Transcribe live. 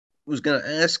was going to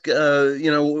ask,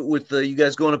 with you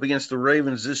guys going up against the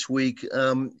Ravens this week,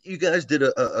 you guys did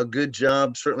a good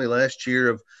job, certainly last year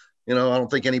of, I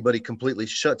don't think anybody completely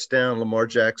shuts down Lamar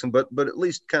Jackson, but at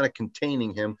least kind of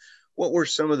containing him. What were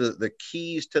some of the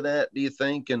keys to that, do you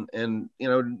think? And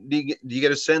do you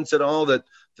get a sense at all that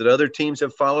other teams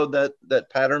have followed that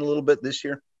pattern a little bit this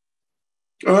year?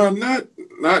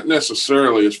 Not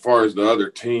necessarily as far as the other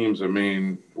teams. I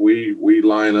mean, we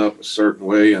line up a certain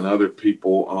way, and other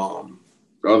people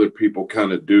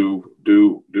kind of do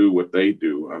what they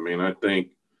do. I mean, I think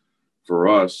for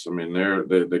us, I mean,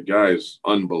 the guy is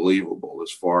unbelievable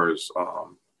as far as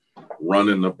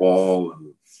running the ball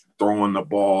and throwing the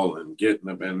ball and getting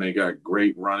them, and they got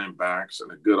great running backs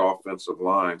and a good offensive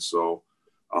line. So,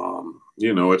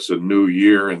 it's a new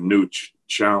year and new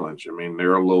challenge. I mean,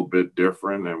 they're a little bit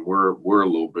different, and we're a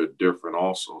little bit different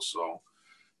also. So,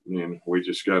 I mean, we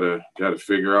just gotta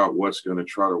figure out what's going to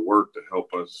try to work to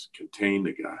help us contain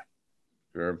the guy.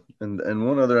 Sure. And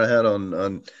one other I had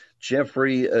on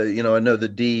Jeffrey. I know the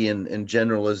D in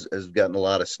general has gotten a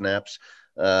lot of snaps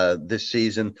this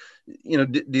season.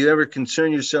 Do you ever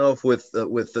concern yourself with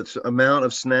the amount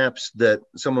of snaps that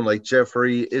someone like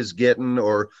Jeffrey is getting,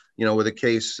 or with a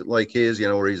case like his,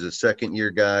 where he's a second-year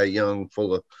guy, young,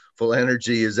 full of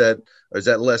energy? Is that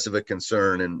less of a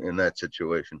concern in that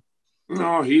situation?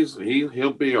 No,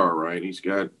 he'll be all right. He's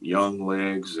got young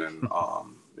legs, and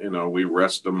we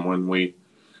rest him when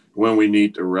we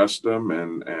need to rest him,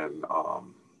 and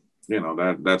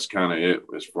that's kind of it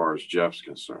as far as Jeff's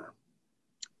concerned.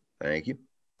 Thank you.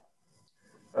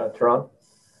 Terrell?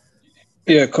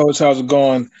 Yeah, Coach, how's it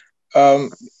going?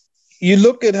 You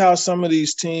look at how some of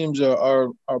these teams are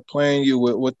playing you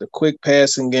with the quick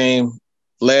passing game.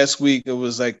 Last week, it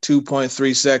was like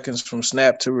 2.3 seconds from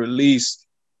snap to release.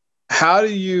 How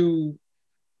do you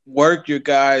work your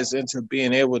guys into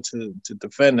being able to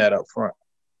defend that up front?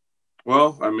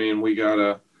 Well, I mean, we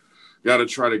gotta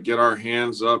try to get our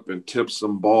hands up and tip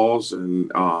some balls,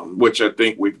 and which I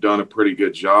think we've done a pretty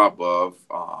good job of.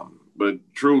 But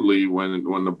truly, when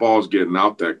the ball's getting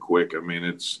out that quick, I mean,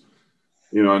 it's,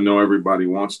 I know everybody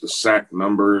wants the sack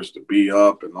numbers to be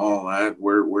up and all that.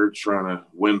 We're trying to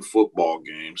win football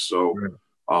games, so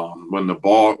when the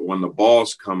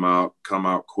balls come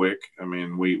out quick, I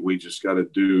mean, we just got to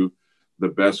do the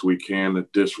best we can to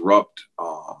disrupt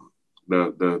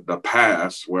the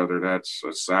pass, whether that's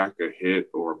a sack, a hit,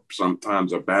 or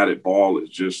sometimes a batted ball is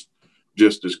just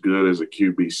as good as a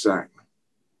QB sack.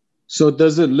 So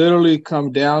does it literally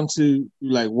come down to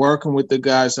like working with the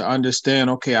guys to understand,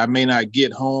 okay, I may not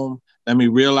get home, let me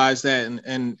realize that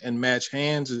and match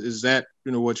hands? Is that,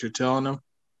 what you're telling them?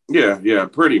 Yeah,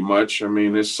 pretty much. I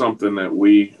mean, it's something that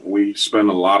we spend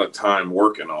a lot of time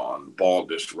working on, ball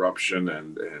disruption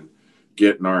and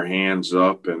getting our hands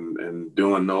up and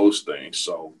doing those things.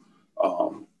 So,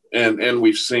 and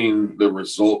we've seen the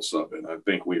results of it. I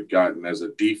think we've gotten, as a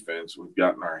defense, we've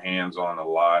gotten our hands on a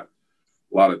lot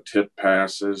of tip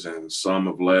passes, and some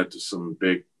have led to some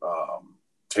big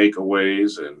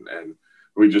takeaways, and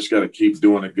we just got to keep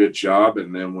doing a good job.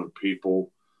 And then when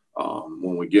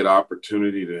we get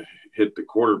opportunity to hit the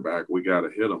quarterback, we got to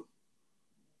hit them.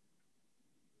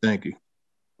 Thank you.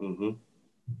 Mm-hmm.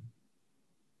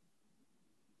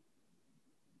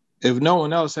 If no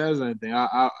one else has anything,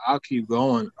 I'll keep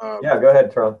going. Yeah, go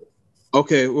ahead, Terrell.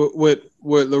 Okay, with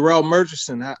Larrell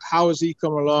Murchison, how is he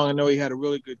coming along? I know he had a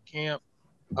really good camp.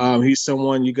 He's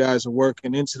someone you guys are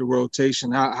working into the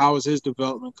rotation. How is his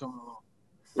development coming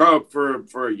along?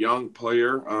 For a young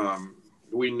player,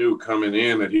 we knew coming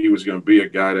in that he was going to be a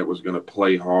guy that was going to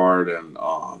play hard and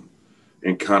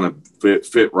kind of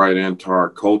fit right into our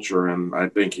culture. And I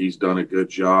think he's done a good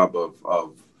job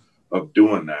of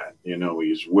doing that.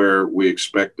 He's where we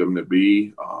expect him to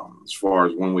be as far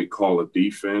as when we call a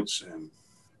defense. And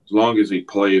as long as he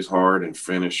plays hard and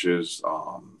finishes,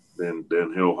 then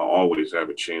he'll always have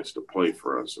a chance to play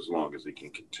for us, as long as he can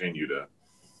continue to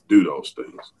do those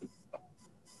things.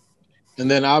 And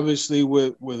then obviously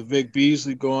with Vic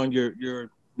Beasley going,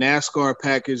 your NASCAR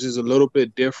package is a little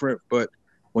bit different, but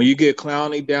when you get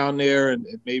Clowney down there and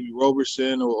maybe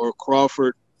Roberson or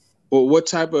Crawford, well, what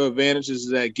type of advantages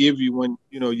does that give you when,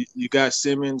 you got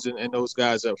Simmons and those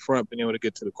guys up front being able to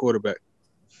get to the quarterback?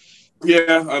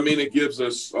 Yeah, I mean, it gives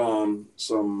us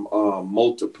some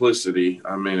multiplicity.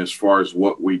 I mean, as far as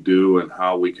what we do and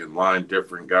how we can line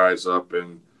different guys up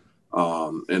in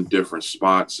different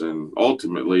spots. And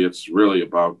ultimately, it's really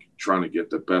about trying to get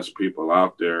the best people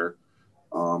out there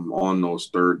on those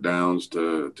third downs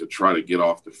to try to get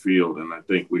off the field. And I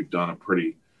think we've done a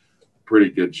pretty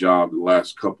good job the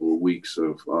last couple of weeks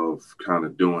of kind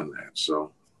of doing that.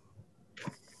 So.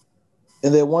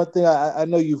 And then one thing I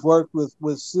know you've worked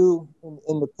with Sue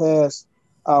in the past,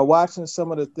 watching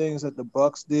some of the things that the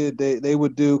Bucks did, they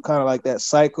would do kind of like that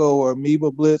psycho or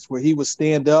amoeba blitz where he would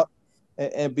stand up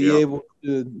and be able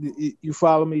to. You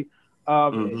follow me?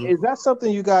 Mm-hmm. Is that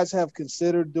something you guys have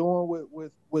considered doing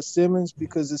with Simmons?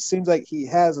 Because it seems like he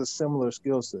has a similar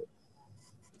skill set.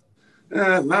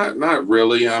 Not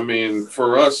really. I mean,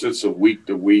 for us, it's a week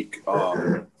to week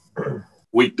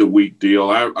deal.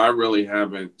 I really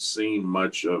haven't seen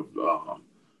much of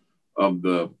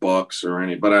the Bucks or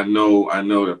any, but I know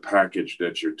the package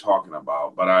that you're talking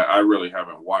about. But I really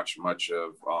haven't watched much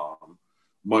of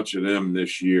them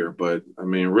this year. But I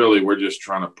mean, really, we're just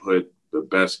trying to put the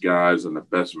best guys and the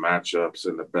best matchups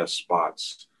and the best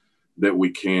spots that we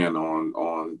can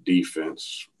on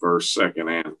defense, first, second,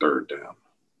 and third down.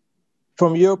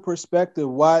 From your perspective,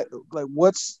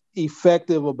 what's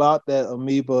effective about that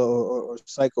amoeba or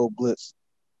psycho blitz?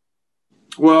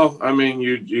 Well, I mean,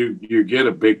 you get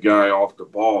a big guy off the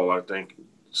ball. I think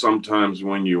sometimes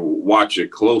when you watch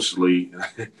it closely,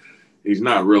 he's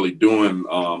not really doing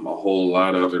a whole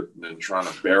lot other than trying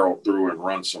to barrel through and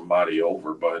run somebody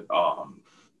over. But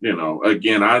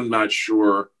again, I'm not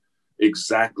sure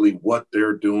exactly what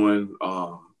they're doing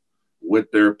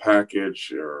with their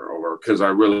package, or because I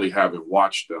really haven't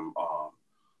watched them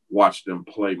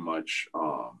play much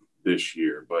this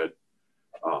year. But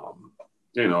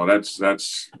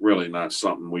that's really not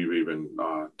something we've even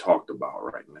talked about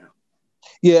right now.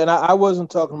 Yeah, and I wasn't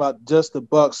talking about just the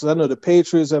Bucks. I know the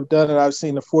Patriots have done it. I've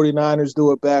seen the 49ers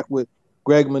do it back with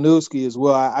Greg Minuski as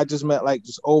well. I just meant like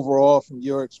just overall from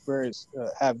your experience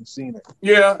having seen it.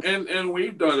 Yeah, and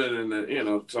we've done it in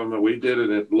we did it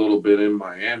a little bit in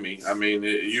Miami. I mean,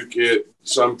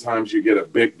 sometimes you get a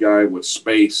big guy with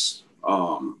space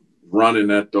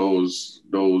running at those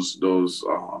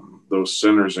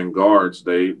centers and guards.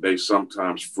 They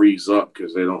sometimes freeze up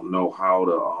because they don't know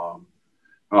how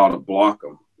to block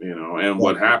them. And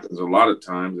what happens a lot of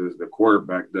times is the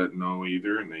quarterback doesn't know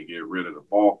either, and they get rid of the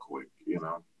ball quick.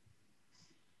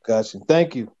 Gotcha.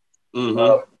 Thank you.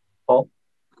 Mm-hmm. Paul?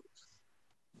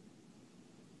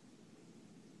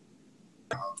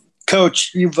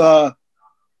 Coach, you've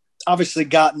obviously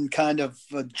gotten kind of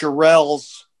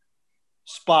Jarrell's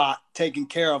spot taken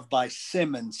care of by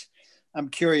Simmons. I'm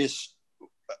curious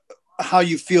how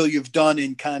you feel you've done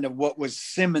in kind of what was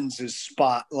Simmons's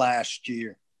spot last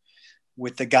year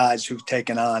with the guys who've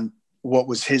taken on what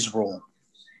was his role.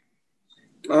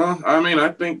 I mean, I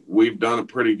think we've done a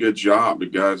pretty good job. The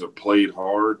guys have played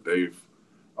hard. They've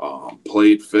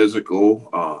played physical.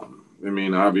 I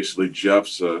mean, obviously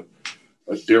Jeff's a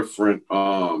different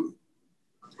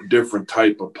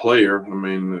type of player. I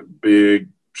mean, big,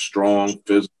 strong,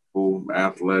 physical,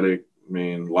 athletic. I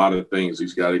mean, a lot of things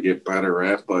he's got to get better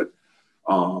at. But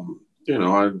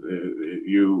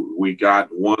we got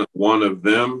one of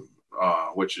them,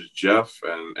 which is Jeff,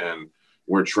 and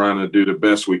we're trying to do the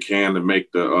best we can to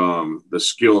make the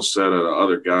skill set of the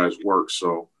other guys work.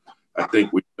 So I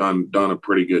think we've done a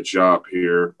pretty good job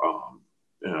here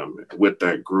with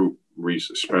that group,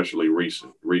 especially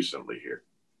recently here.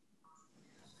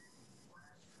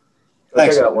 I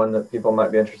got one that people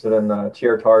might be interested in.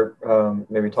 Tier Tart,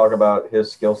 maybe talk about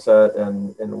his skill set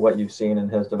and what you've seen in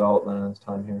his development in his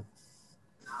time here.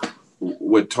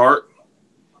 With Tart?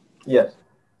 Yes.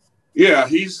 Yeah,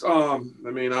 he's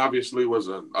obviously was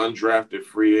an undrafted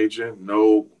free agent,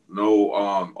 no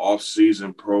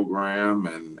off-season program,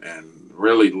 and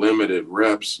really limited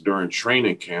reps during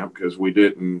training camp because we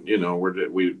didn't,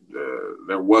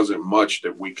 there wasn't much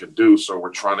that we could do. So we're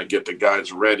trying to get the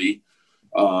guys ready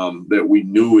that we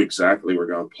knew exactly we're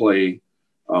going to play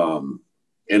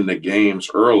in the games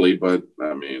early. But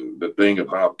I mean, the thing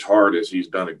about Tart is he's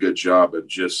done a good job at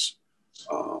just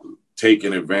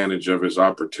taking advantage of his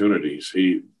opportunities.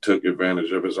 He took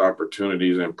advantage of his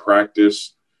opportunities in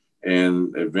practice,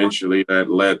 and eventually that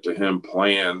led to him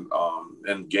playing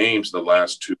in games the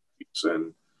last 2 weeks.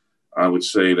 And I would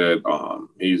say that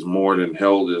he's more than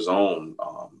held his own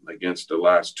against the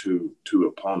last two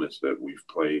opponents that we've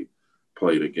played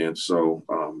against. So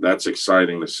that's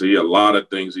exciting to see. A lot of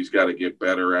things he's got to get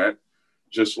better at,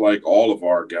 just like all of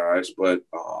our guys. But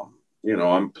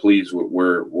I'm pleased with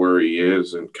where he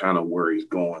is and kind of where he's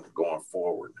going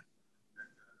forward.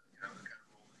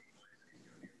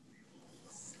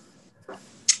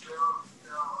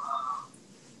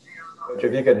 Coach,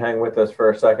 if you could hang with us for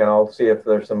a second, I'll see if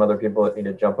there's some other people that need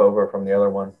to jump over from the other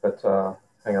one. But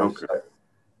hang on a second.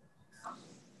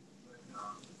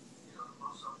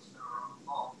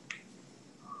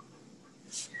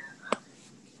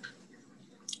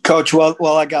 Coach,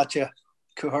 well, I got you,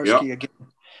 Kuharski again.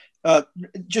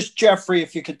 Just Jeffrey,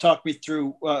 if you could talk me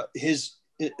through his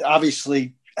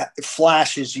obviously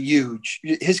Flash is huge.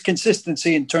 His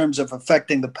consistency in terms of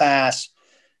affecting the pass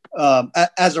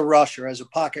as a rusher, as a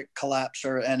pocket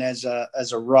collapser, and as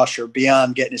a rusher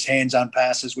beyond getting his hands on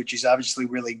passes, which he's obviously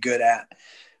really good at.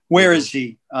 Where is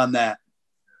he on that?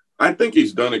 I think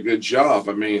he's done a good job.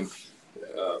 I mean,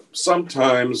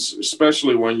 sometimes,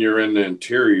 especially when you're in the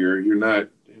interior, you're not,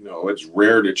 it's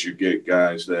rare that you get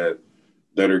guys that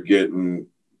are getting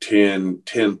 10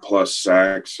 plus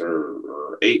sacks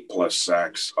or 8 plus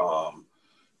sacks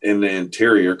in the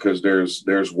interior, because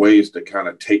there's ways to kind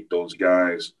of take those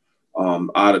guys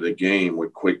out of the game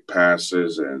with quick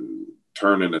passes and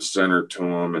turning the center to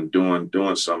them and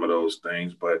doing some of those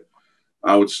things. But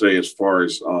I would say, as far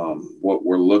as what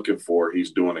we're looking for,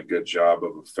 he's doing a good job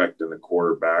of affecting the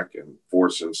quarterback and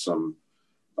forcing some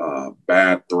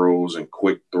bad throws and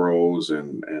quick throws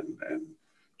and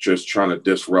just trying to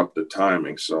disrupt the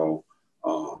timing. So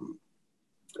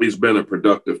he's been a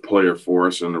productive player for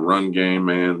us in the run game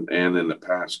and in the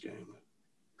pass game.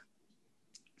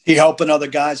 He helping other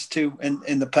guys too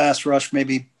in the pass rush,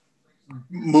 maybe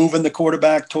moving the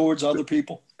quarterback towards other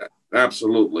people.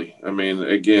 Absolutely. I mean,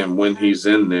 again, when he's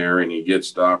in there and he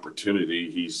gets the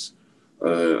opportunity, he's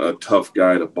a tough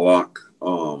guy to block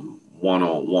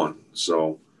one-on-one.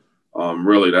 So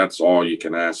really, that's all you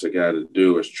can ask a guy to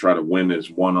do, is try to win his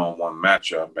one-on-one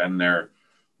matchup. And they're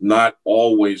not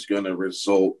always going to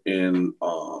result in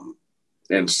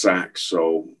sacks.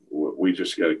 So we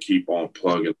just got to keep on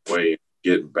plugging away and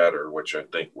getting better, which I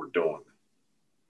think we're doing.